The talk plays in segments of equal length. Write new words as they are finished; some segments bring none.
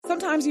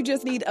Sometimes you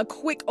just need a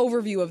quick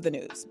overview of the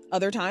news.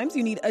 Other times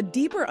you need a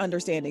deeper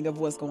understanding of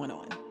what's going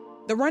on.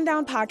 The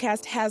Rundown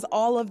podcast has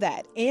all of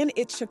that, and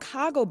it's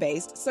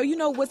Chicago-based, so you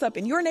know what's up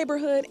in your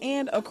neighborhood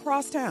and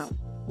across town.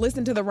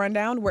 Listen to The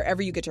Rundown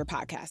wherever you get your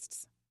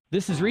podcasts.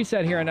 This is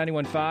Reset here on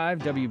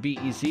 91.5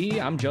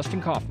 WBEZ. I'm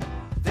Justin Kaufman.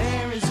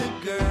 There is a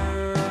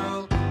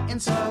girl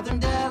in southern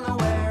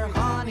Delaware,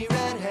 honey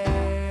red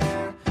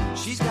hair.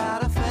 She's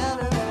got a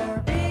feather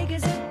there. Big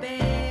as a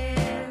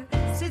bear,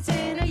 sits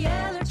in a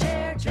yellow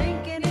chair,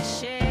 drinking his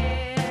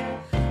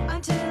share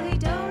until he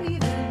don't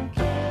even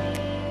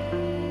care.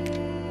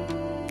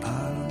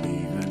 I don't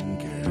even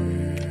care.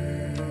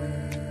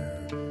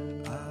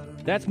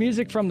 That's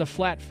music from the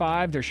Flat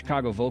Five, their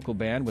Chicago vocal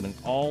band with an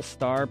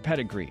all-star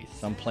pedigree.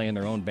 Some play in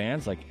their own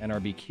bands like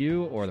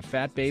NRBQ or the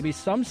Fat Babies.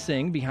 Some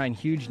sing behind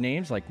huge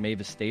names like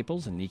Mavis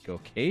Staples and Nico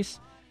Case.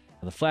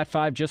 The Flat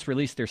Five just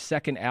released their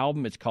second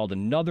album. It's called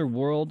Another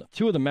World.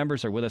 Two of the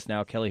members are with us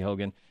now, Kelly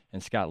Hogan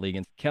and Scott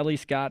Ligon. Kelly,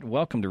 Scott,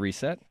 welcome to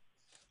Reset.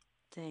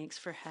 Thanks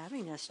for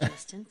having us,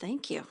 Justin.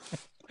 Thank you.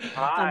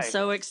 Hi. I'm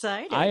so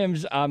excited.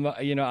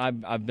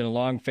 I've been a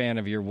long fan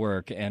of your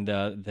work, and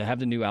to have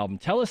the new album.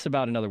 Tell us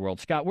about Another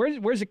World. Scott,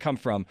 where's it come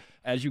from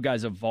as you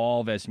guys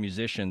evolve as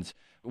musicians?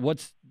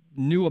 What's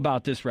new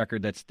about this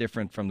record that's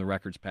different from the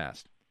records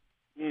past?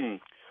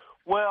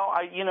 Well,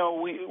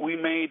 we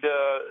made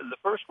the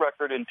first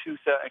record it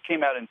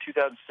came out in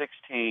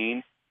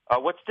 2016.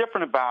 What's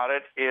different about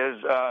it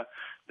is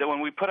that when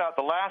we put out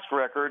the last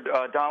record,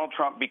 Donald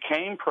Trump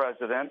became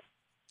president,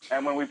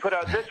 and when we put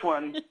out this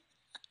one,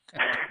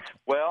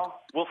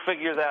 well, we'll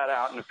figure that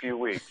out in a few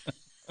weeks.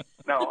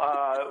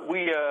 No,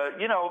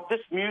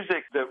 this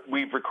music that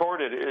we've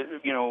recorded,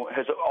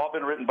 has all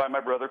been written by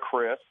my brother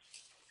Chris,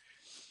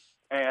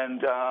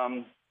 and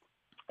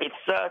it's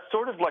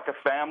sort of like a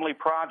family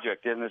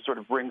project, and it sort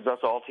of brings us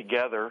all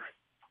together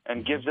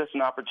and gives us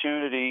an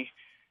opportunity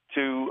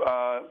to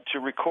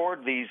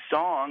record these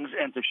songs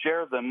and to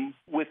share them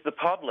with the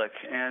public.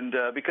 And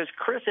because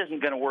Chris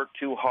isn't going to work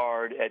too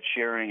hard at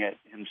sharing it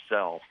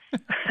himself.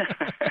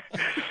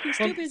 He's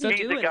too busy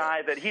doing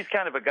it. He's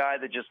kind of a guy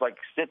that just like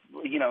sits,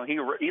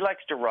 he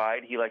likes to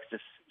write. He likes to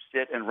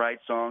sit and write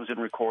songs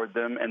and record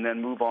them and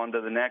then move on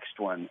to the next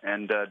one,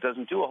 and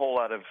doesn't do a whole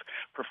lot of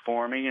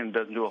performing and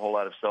doesn't do a whole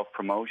lot of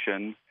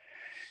self-promotion.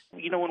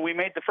 When we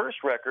made the first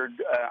record,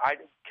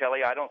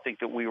 Kelly, I don't think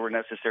that we were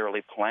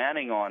necessarily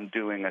planning on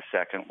doing a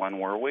second one,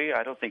 were we?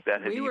 I don't think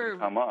that had even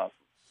come up.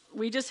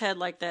 We just had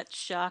like that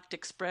shocked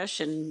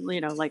expression,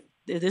 like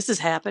this is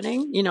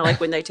happening,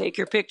 like when they take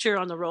your picture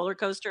on the roller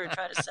coaster and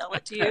try to sell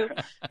it to you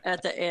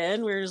at the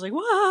end. We were just like,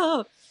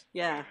 whoa.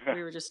 Yeah,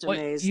 we were just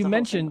amazed. You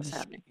mentioned,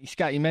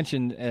 Scott,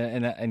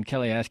 and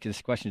Kelly asked you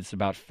this question, it's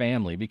about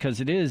family, because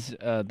it is,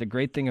 the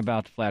great thing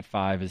about Flat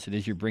Five is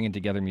you're bringing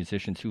together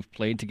musicians who've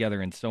played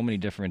together in so many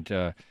different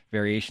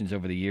variations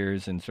over the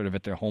years and sort of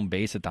at their home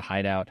base at the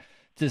Hideout.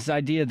 This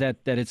idea that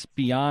it's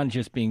beyond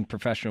just being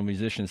professional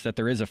musicians, that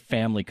there is a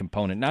family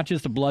component, not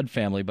just a blood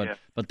family, but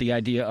the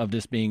idea of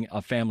this being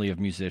a family of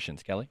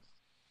musicians. Kelly?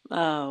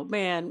 Oh,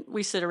 man,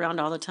 we sit around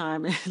all the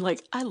time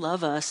like, I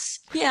love us.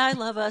 Yeah, I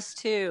love us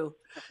too.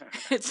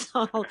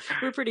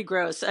 We're pretty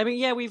gross. I mean,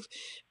 yeah, we've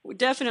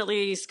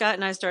definitely, Scott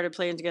and I started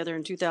playing together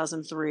in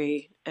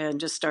 2003 and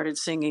just started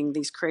singing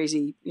these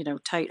crazy,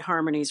 tight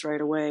harmonies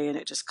right away, and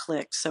it just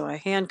clicked. So I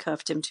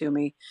handcuffed him to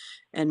me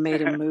and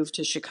made him move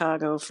to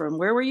Chicago from,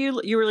 where were you?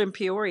 You were in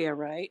Peoria,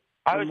 right?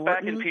 I was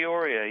back in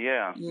Peoria,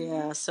 yeah.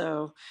 Yeah,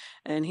 so,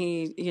 and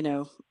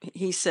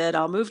he said,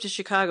 I'll move to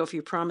Chicago if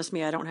you promise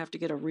me I don't have to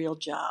get a real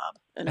job.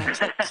 And I was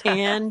like,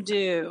 can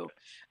do.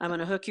 I'm going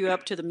to hook you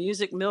up to the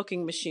music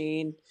milking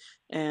machine.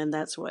 And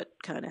that's what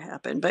kind of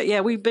happened. But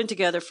yeah, we've been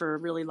together for a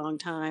really long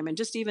time. And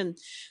just even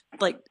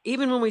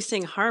when we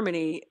sing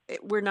harmony,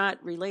 we're not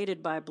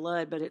related by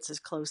blood, but it's as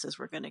close as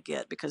we're going to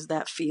get, because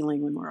that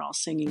feeling when we're all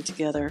singing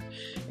together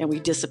and we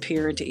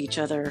disappear into each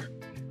other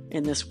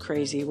in this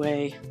crazy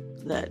way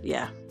that,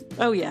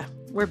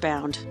 we're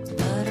bound.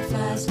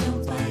 Butterflies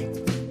don't bite,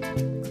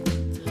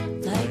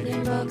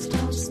 lightning bugs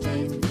don't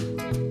sting,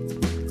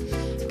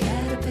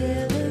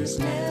 caterpillars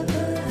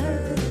never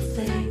hurt a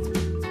thing,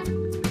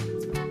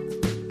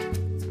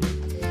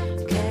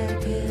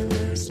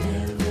 caterpillars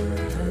never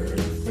hurt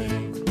a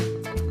thing.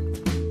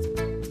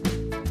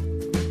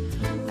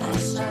 I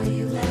saw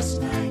you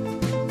last night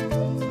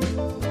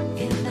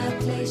in that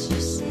place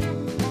you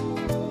sing.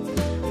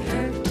 It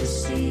hurt to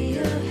see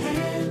your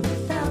hand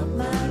without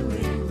my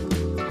ring.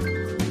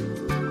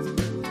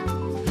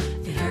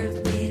 It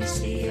hurt me to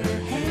see your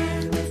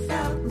hand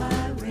without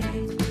my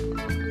ring.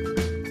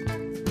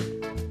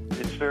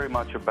 It's very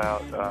much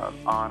about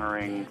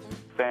honoring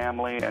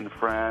family and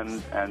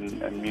friends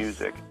and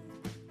music.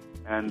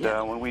 And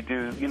when we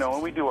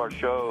do our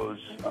shows,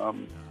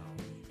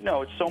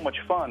 it's so much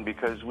fun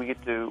because we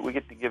get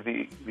to give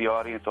the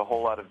audience a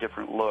whole lot of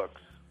different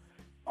looks.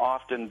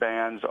 Often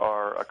bands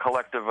are a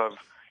collective of,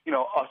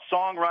 a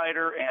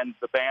songwriter and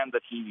the band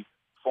that he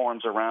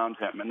forms around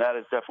him, and that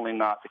is definitely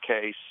not the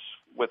case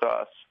with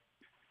us.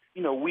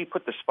 we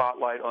put the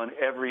spotlight on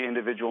every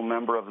individual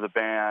member of the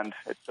band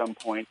at some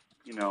point,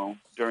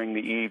 during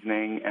the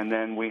evening, and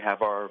then we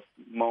have our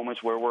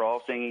moments where we're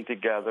all singing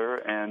together,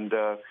 and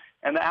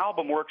the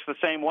album works the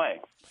same way.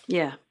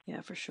 Yeah,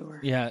 for sure.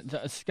 Yeah,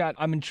 Scott,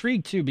 I'm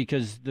intrigued too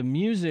because the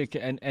music,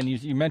 and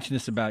you mentioned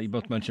this you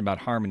both mentioned about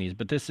Harmonies,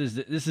 but this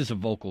is a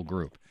vocal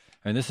group.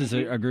 And this is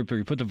a group where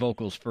you put the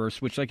vocals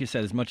first, which, like you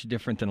said, is much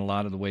different than a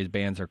lot of the ways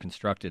bands are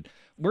constructed.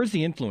 Where's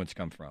the influence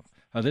come from,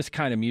 this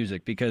kind of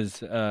music? Because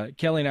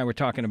Kelly and I were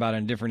talking about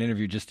in a different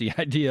interview just the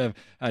idea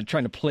of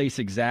trying to place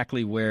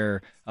exactly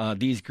where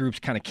these groups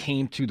kind of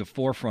came to the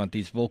forefront,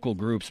 these vocal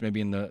groups, maybe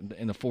in the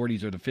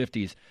 40s or the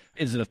 50s.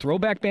 Is it a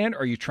throwback band, or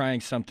are you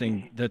trying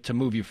something to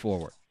move you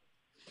forward?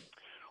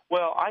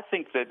 Well, I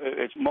think that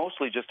it's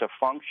mostly just a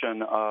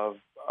function of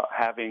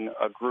having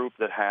a group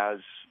that has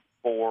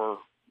 4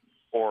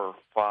 or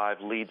 5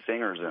 lead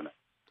singers in it.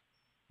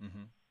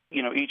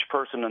 Mm-hmm. Each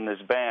person in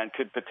this band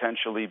could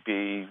potentially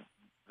be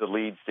the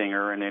lead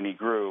singer in any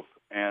group.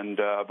 And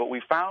but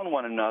we found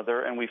one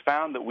another, and we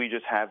found that we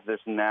just have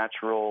this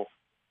natural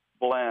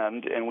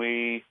blend. And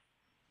we,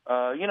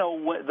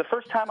 the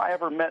first time I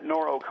ever met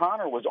Nora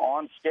O'Connor was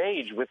on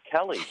stage with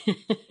Kelly.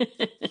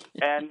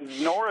 And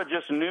Nora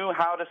just knew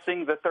how to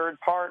sing the third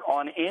part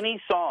on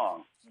any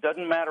song.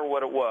 Doesn't matter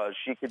what it was.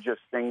 She could just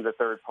sing the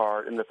third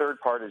part, and the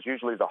third part is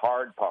usually the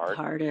hard part,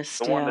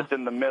 hardest, the one that's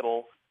in the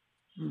middle.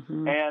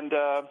 Mm-hmm. And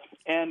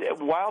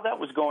while that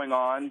was going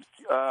on,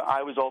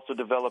 I was also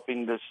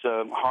developing this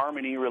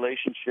harmony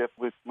relationship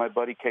with my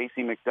buddy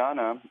Casey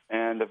McDonough,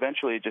 and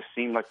eventually it just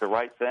seemed like the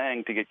right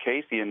thing to get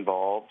Casey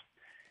involved.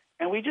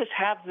 And we just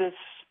have this,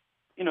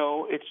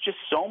 it's just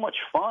so much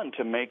fun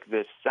to make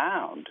this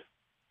sound.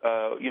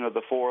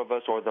 The 4 of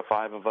us or the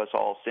 5 of us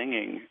all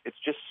singing. It's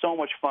just so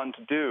much fun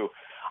to do.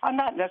 I'm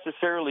not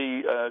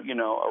necessarily, a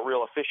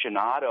real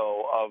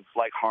aficionado of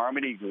like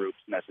harmony groups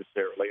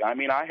necessarily. I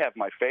mean, I have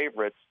my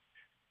favorites,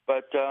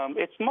 but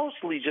it's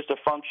mostly just a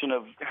function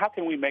of how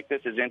can we make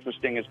this as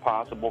interesting as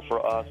possible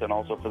for us and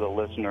also for the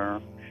listener.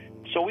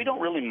 So we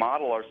don't really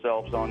model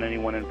ourselves on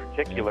anyone in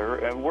particular,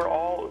 and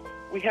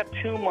we have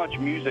too much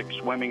music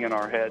swimming in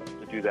our heads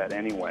to do that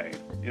anyway.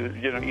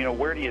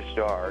 Where do you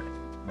start?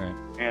 Right.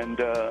 And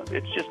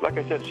it's just, like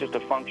I said, it's just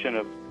a function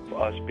of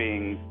us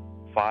being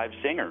 5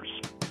 singers.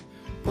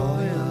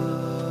 Boy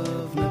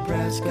of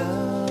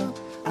Nebraska,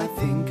 I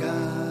think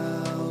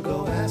I'll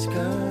go ask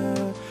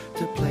her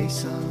to play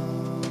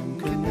some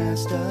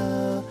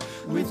canasta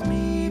with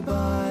me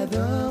by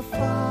the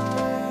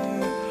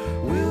fire.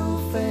 We'll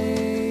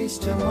face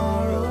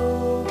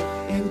tomorrow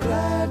in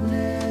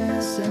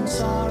gladness and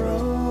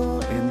sorrow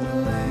in the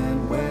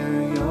land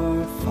where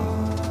your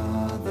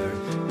father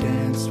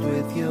danced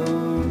with your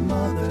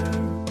mother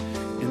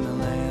in the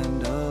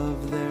land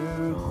of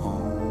their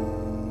home.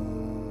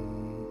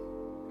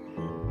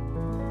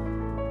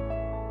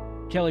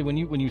 Kelly, when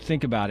you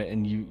think about it,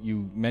 and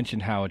you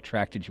mentioned how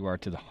attracted you are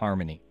to the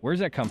harmony, where does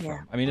that come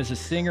from? I mean, as a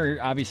singer,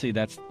 obviously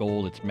that's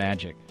gold, it's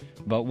magic.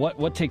 But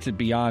what takes it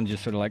beyond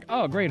just sort of like,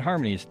 oh, great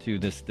harmonies, to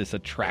this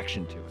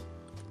attraction to it?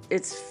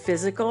 It's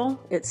physical,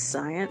 it's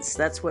science.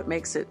 That's what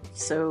makes it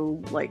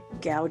so like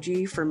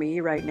gougy for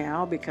me right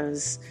now,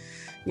 because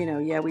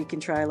we can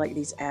try like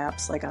these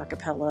apps like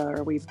acapella,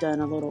 or we've done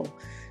a little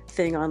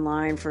thing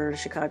online for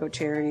Chicago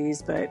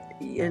charities, but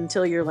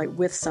until you're like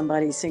with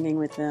somebody singing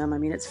with them, I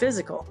mean, it's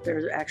physical.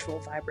 There's actual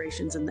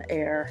vibrations in the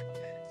air.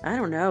 I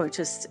don't know. It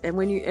just, and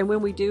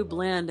when we do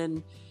blend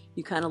and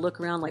you kind of look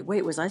around like,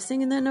 wait, was I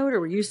singing that note or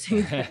were you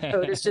singing that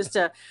note? It's just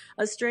a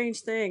strange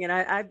thing. And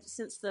I've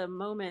since the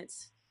moment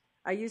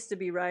I used to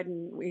be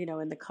riding,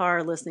 in the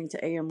car listening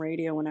to AM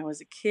radio when I was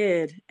a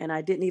kid, and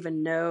I didn't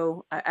even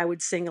know, I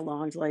would sing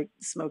along to like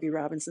Smokey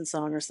Robinson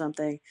song or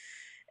something.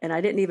 And I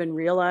didn't even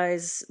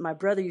realize, my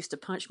brother used to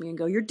punch me and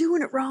go, you're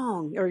doing it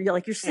wrong. Or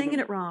you're singing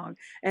it wrong.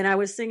 And I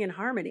was singing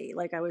harmony,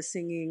 like I was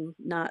singing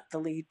not the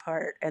lead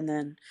part. And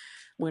then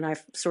when I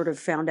sort of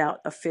found out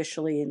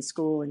officially in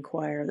school in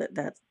choir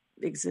that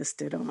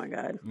existed, oh my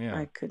God,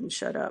 I couldn't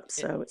shut up.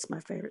 So it's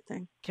my favorite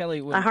thing.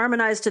 Kelly, I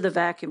harmonized to the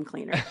vacuum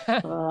cleaner. So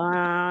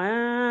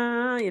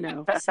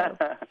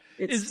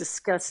it's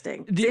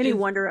disgusting. It's any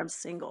wonder I'm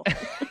single.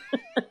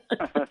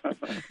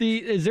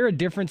 Is there a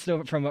difference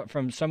though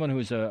from someone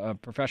who's a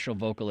professional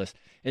vocalist?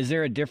 Is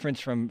there a difference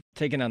from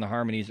taking on the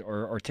harmonies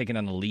or taking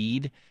on the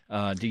lead?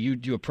 Do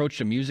you approach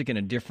the music in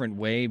a different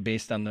way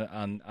based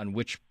on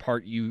which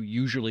part you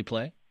usually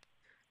play?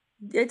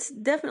 It's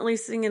definitely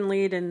singing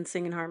lead and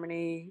singing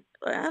harmony.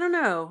 I don't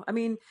know. I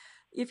mean,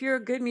 if you're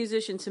a good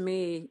musician, to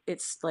me,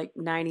 it's like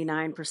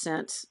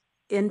 99%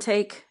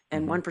 intake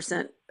and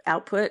 1%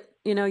 output.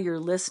 You're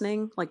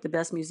listening. Like the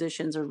best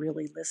musicians are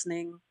really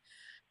listening.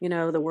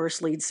 The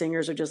worst lead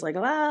singers are just like,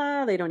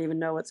 they don't even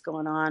know what's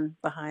going on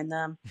behind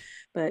them.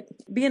 But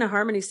being a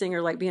harmony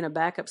singer, like being a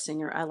backup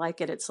singer, I like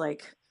it. It's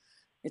like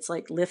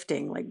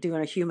lifting, like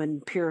doing a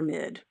human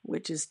pyramid,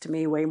 which is to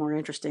me way more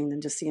interesting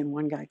than just seeing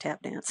one guy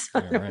tap dance.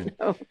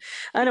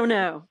 I don't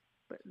know.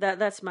 But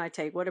that's my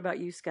take. What about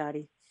you,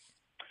 Scotty?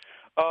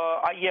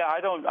 I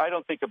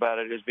don't think about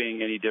it as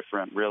being any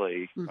different,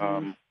 really.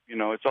 Mm-hmm. You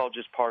know, it's all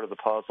just part of the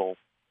puzzle,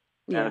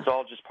 and it's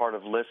all just part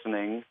of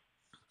listening,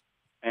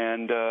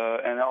 and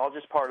all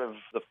just part of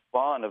the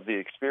fun of the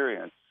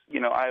experience.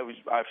 You know, I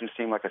often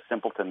seem like a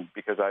simpleton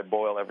because I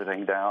boil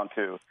everything down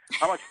to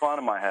how much fun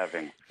am I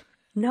having?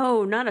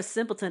 No, not a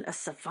simpleton, a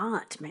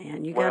savant,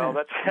 man. Well,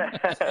 but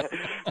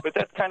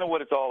that's kind of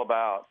what it's all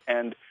about,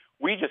 and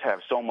we just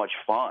have so much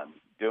fun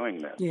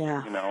doing this.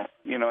 Yeah.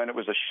 You know, and it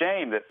was a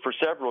shame that for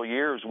several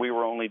years we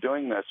were only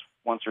doing this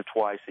once or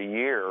twice a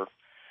year,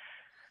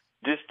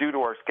 just due to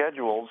our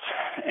schedules.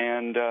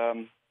 And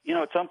you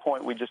know, at some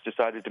point we just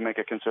decided to make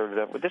a concerted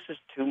effort. This is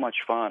too much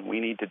fun. We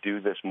need to do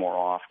this more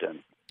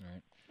often.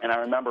 Right. And I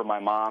remember my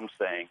mom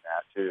saying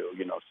that too.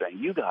 You know, saying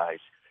you guys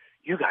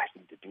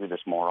need to do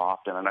this more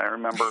often. And I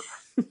remember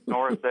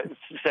Nora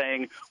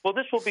saying, well,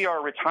 this will be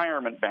our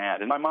retirement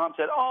band. And my mom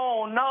said,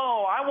 oh,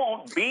 no, I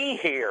won't be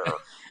here.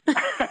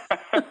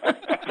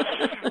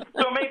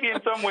 So maybe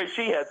in some way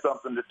she had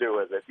something to do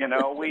with it. You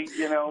know, we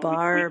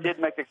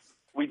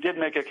did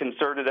make a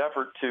concerted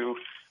effort to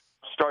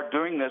start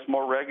doing this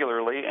more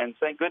regularly. And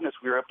thank goodness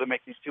we were able to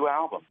make these 2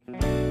 albums.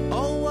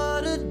 Oh,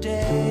 what a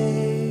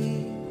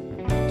day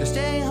to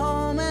stay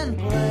home and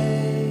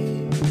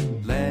play.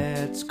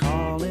 Let's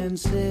call in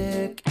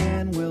sick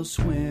and we'll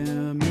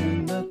swim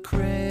in the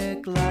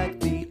creek like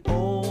the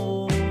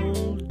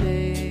old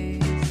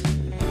days.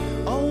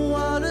 Oh,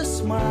 what a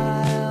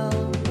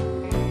smile.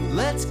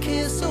 Let's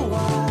kiss a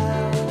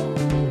while.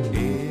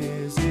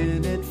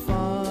 Isn't it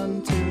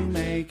fun to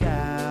make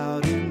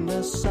out in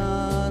the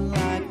sun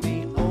like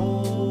the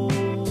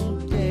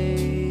old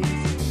days?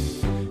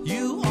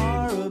 You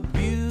are a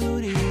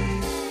beauty,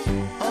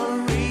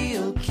 a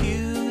real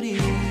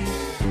cutie.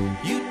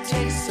 You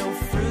taste so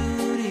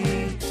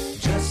fruity,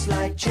 just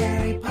like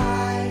cherry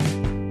pie,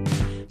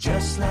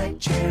 just like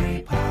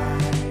cherry pie.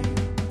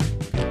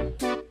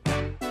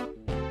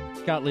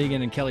 Scott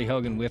Ligon and Kelly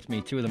Hogan with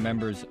me, 2 of the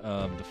members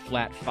of the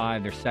Flat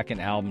Five. Their second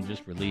album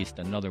just released,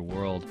 Another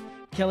World.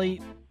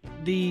 Kelly,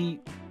 the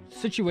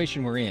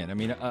situation we're in, I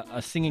mean,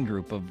 a singing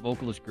group, a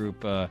vocalist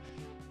group,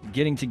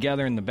 getting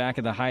together in the back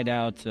of the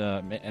hideout,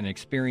 an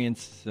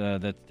experience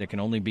that can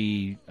only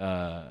be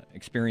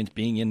experienced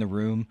being in the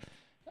room.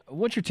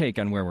 What's your take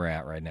on where we're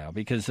at right now?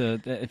 Because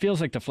it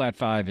feels like the Flat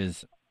Five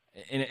is,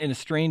 in a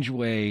strange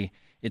way,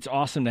 it's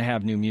awesome to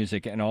have new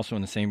music, and also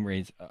in the same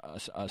way,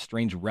 a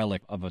strange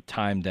relic of a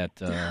time that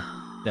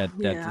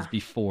is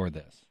before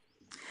this.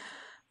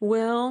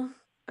 Well,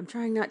 I'm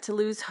trying not to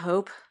lose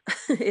hope.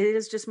 It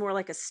is just more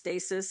like a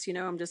stasis, you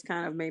know. I'm just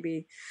kind of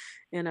maybe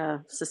in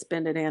a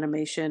suspended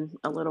animation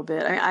a little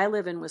bit. I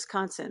live in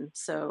Wisconsin,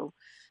 so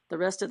the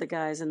rest of the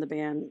guys in the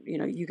band, you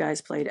know, you guys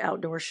played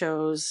outdoor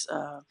shows,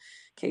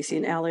 Casey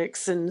and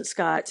Alex and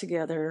Scott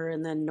together,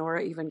 and then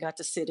Nora even got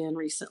to sit in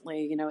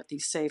recently, you know, at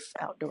these safe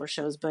outdoor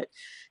shows. But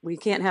we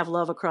can't have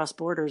love across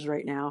borders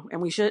right now,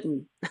 and we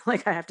shouldn't.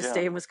 Like, I have to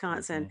stay in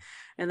Wisconsin,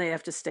 and they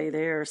have to stay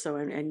there. So,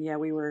 and yeah,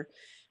 we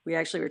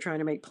actually were trying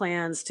to make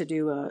plans to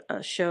do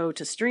a show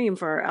to stream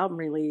for our album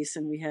release,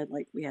 and we had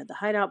the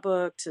hideout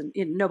booked, and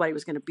you know, nobody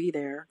was going to be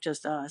there,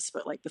 just us.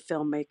 But like the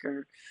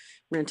filmmaker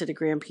rented a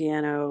grand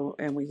piano,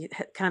 and we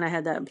kind of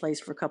had that in place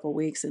for a couple of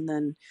weeks, and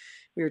then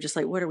we were just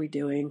like, what are we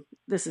doing?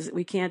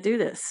 We can't do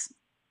this.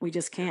 We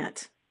just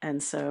can't.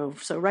 And so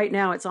right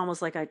now it's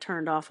almost like I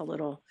turned off a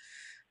little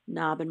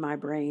knob in my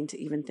brain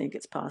to even think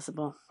it's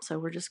possible. So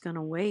we're just going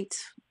to wait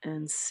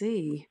and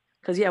see.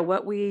 Because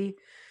what we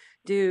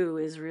do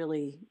is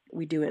really,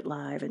 we do it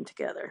live and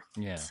together.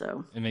 Yeah.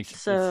 So it makes it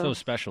so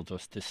special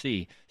to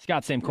see.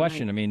 Scott, same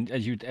question. Right. I mean,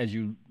 as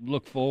you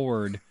look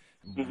forward,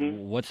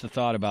 what's the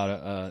thought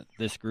about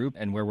this group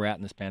and where we're at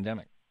in this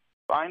pandemic?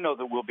 I know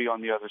that we'll be on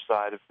the other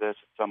side of this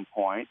at some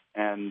point,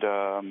 and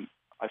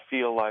I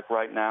feel like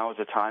right now is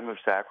a time of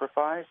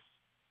sacrifice,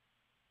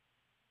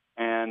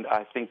 and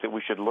I think that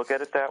we should look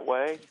at it that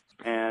way,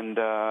 and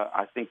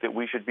I think that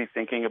we should be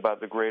thinking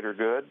about the greater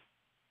good.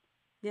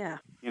 Yeah.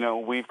 You know,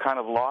 we've kind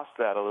of lost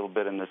that a little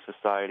bit in this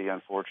society,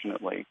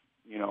 unfortunately.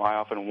 You know, I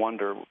often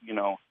wonder, you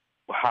know,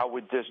 how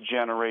would this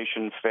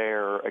generation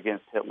fare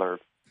against Hitler?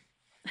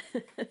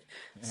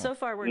 So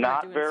far, we're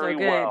not doing very so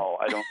good. well,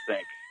 I don't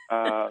think.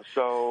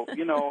 So,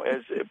 you know,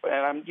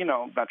 and I'm, you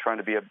know, not trying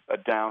to be a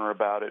downer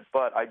about it,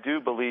 but I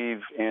do believe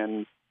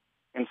in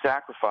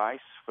sacrifice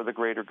for the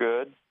greater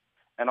good,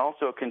 and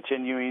also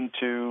continuing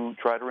to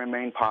try to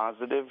remain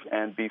positive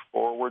and be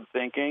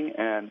forward-thinking.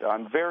 And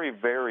I'm very,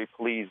 very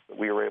pleased that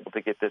we were able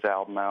to get this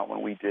album out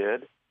when we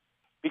did,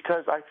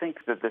 because I think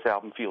that this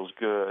album feels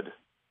good.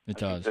 It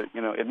does. That,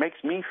 you know, it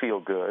makes me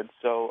feel good.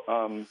 So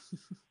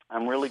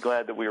I'm really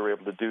glad that we were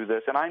able to do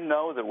this, and I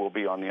know that we'll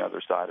be on the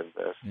other side of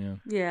this.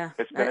 Yeah.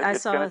 It's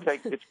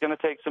going to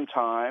take some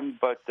time,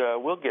 but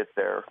we'll get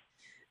there.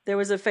 There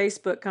was a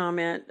Facebook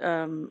comment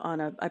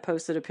I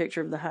posted a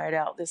picture of the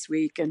hideout this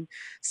week, and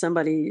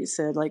somebody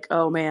said, like,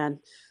 oh man,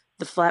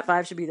 the Flat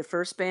Five should be the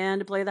first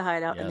band to play the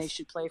Hideout, and they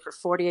should play for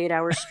 48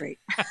 hours straight.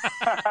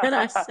 And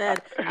I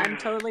said, I'm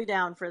totally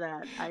down for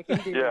that. I can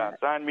do that. Yeah,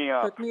 sign me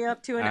up. Hook me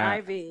up to an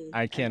IV.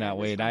 I cannot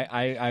wait.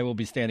 I will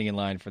be standing in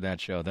line for that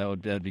show.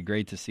 That'd be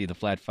great to see the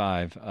Flat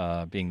Five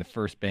being the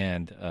first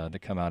band to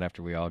come out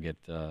after we all get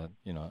a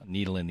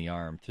needle in the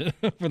arm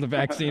for the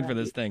vaccine for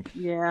this thing.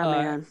 Yeah,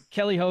 man.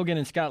 Kelly Hogan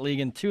and Scott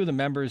Ligon, two of the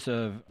members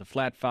of the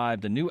Flat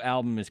Five. The new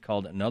album is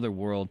called Another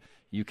World.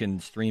 You can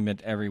stream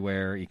it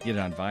everywhere. You can get it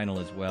on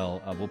vinyl as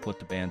well. We'll put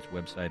the band's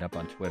website up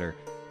on Twitter,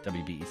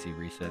 WBEZ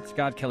Reset.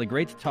 Scott, Kelly,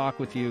 great to talk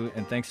with you,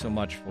 and thanks so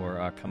much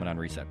for coming on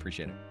Reset.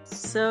 Appreciate it.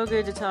 So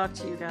good to talk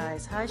to you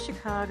guys. Hi,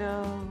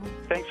 Chicago.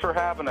 Thanks for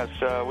having us.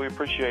 We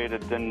appreciate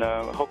it, and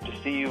hope to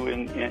see you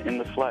in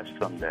the flesh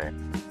someday.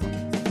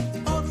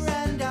 Over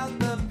and out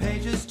the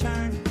pages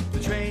turn.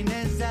 The train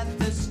is at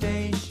the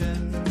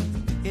station.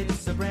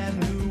 It's a brand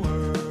new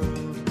world.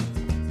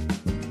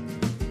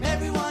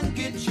 Everyone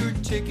get your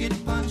ticket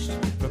punched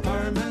for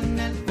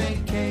permanent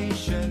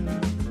vacation.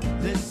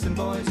 Listen,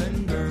 boys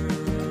and girls.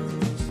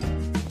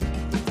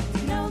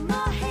 No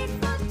more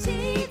hateful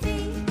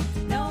TV,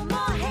 no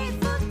more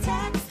hateful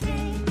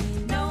texting,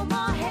 no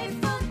more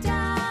hateful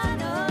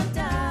Donald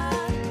Duck.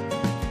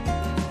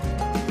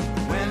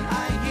 When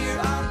I hear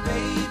our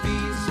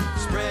babies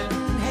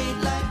spreading hate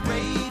like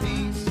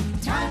rabies,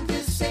 time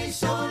to say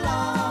so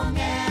long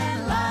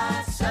and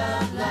lots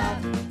of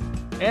love.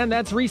 And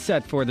that's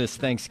Reset for this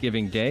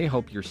Thanksgiving Day.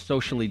 Hope your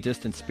socially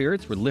distant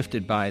spirits were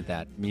lifted by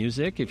that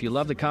music. If you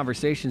love the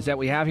conversations that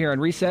we have here on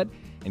Reset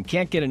and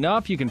can't get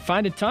enough, you can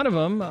find a ton of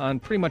them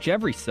on pretty much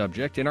every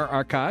subject in our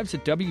archives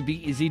at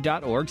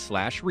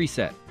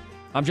wbez.org/reset.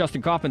 I'm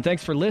Justin Kaufman.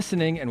 Thanks for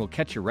listening, and we'll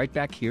catch you right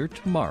back here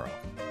tomorrow.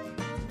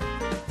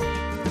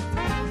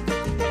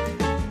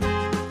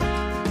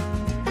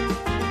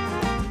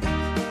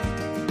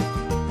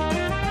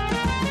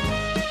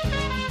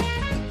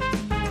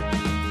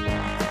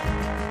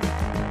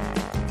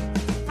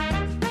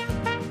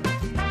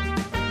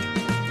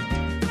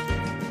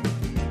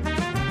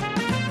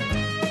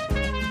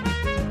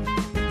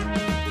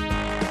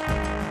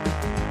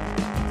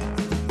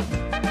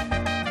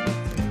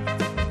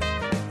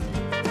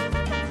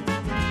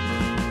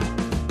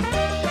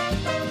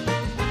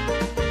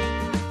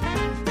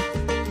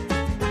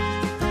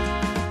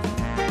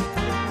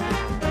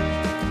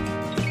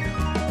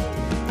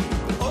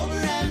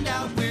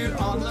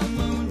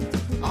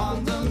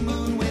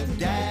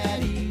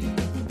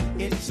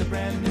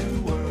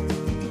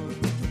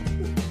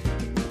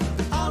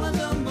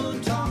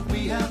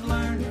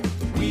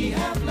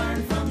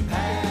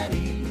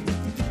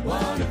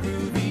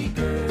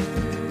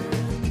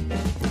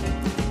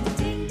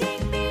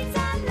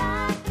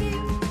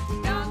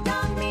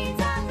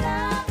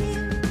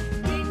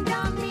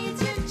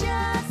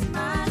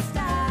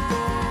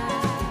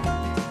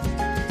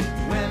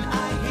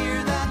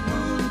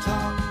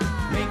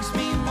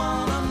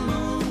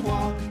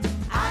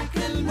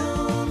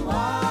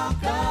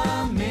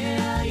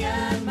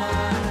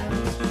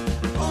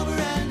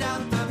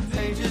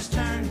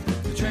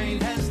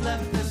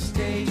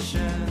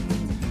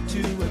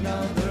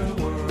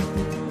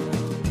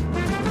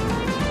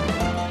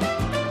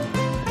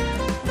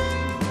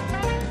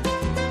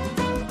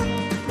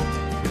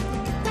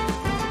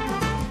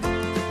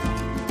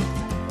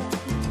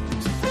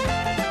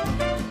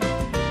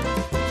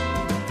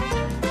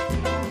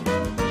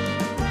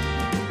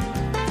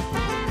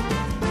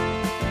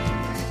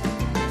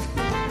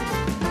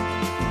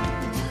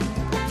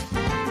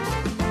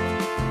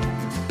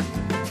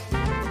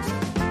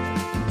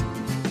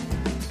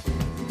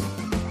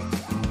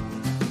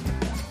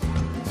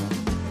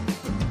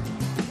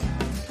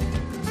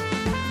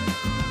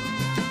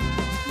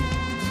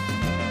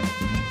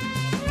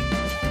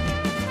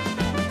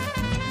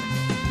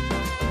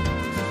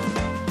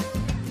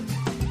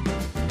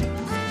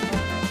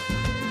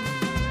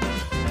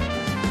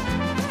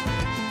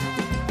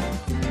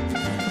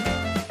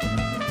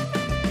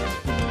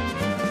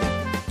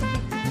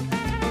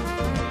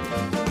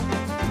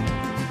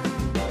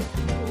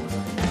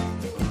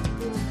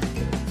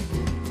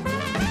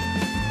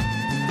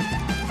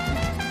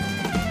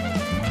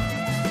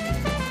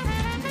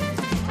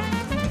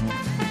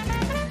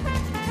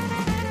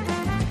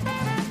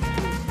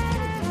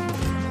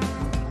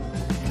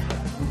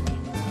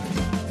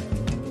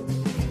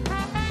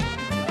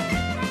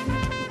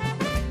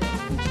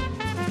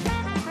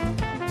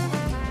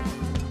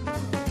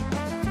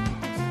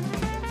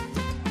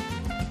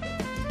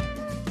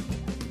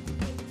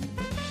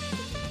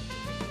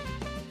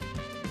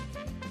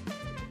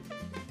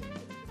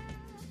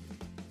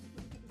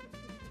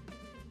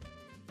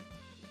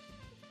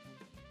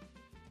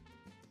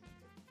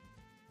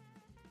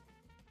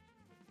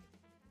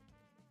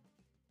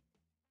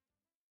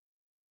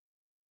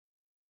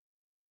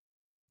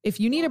 If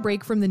you need a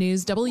break from the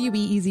news,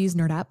 WBEZ's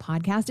Nerd Out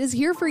podcast is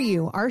here for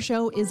you. Our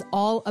show is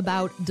all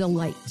about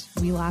delight.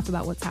 We laugh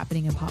about what's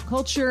happening in pop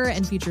culture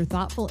and feature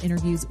thoughtful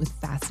interviews with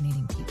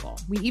fascinating people.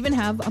 We even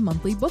have a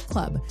monthly book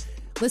club.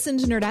 Listen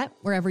to Nerd Out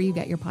wherever you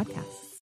get your podcasts.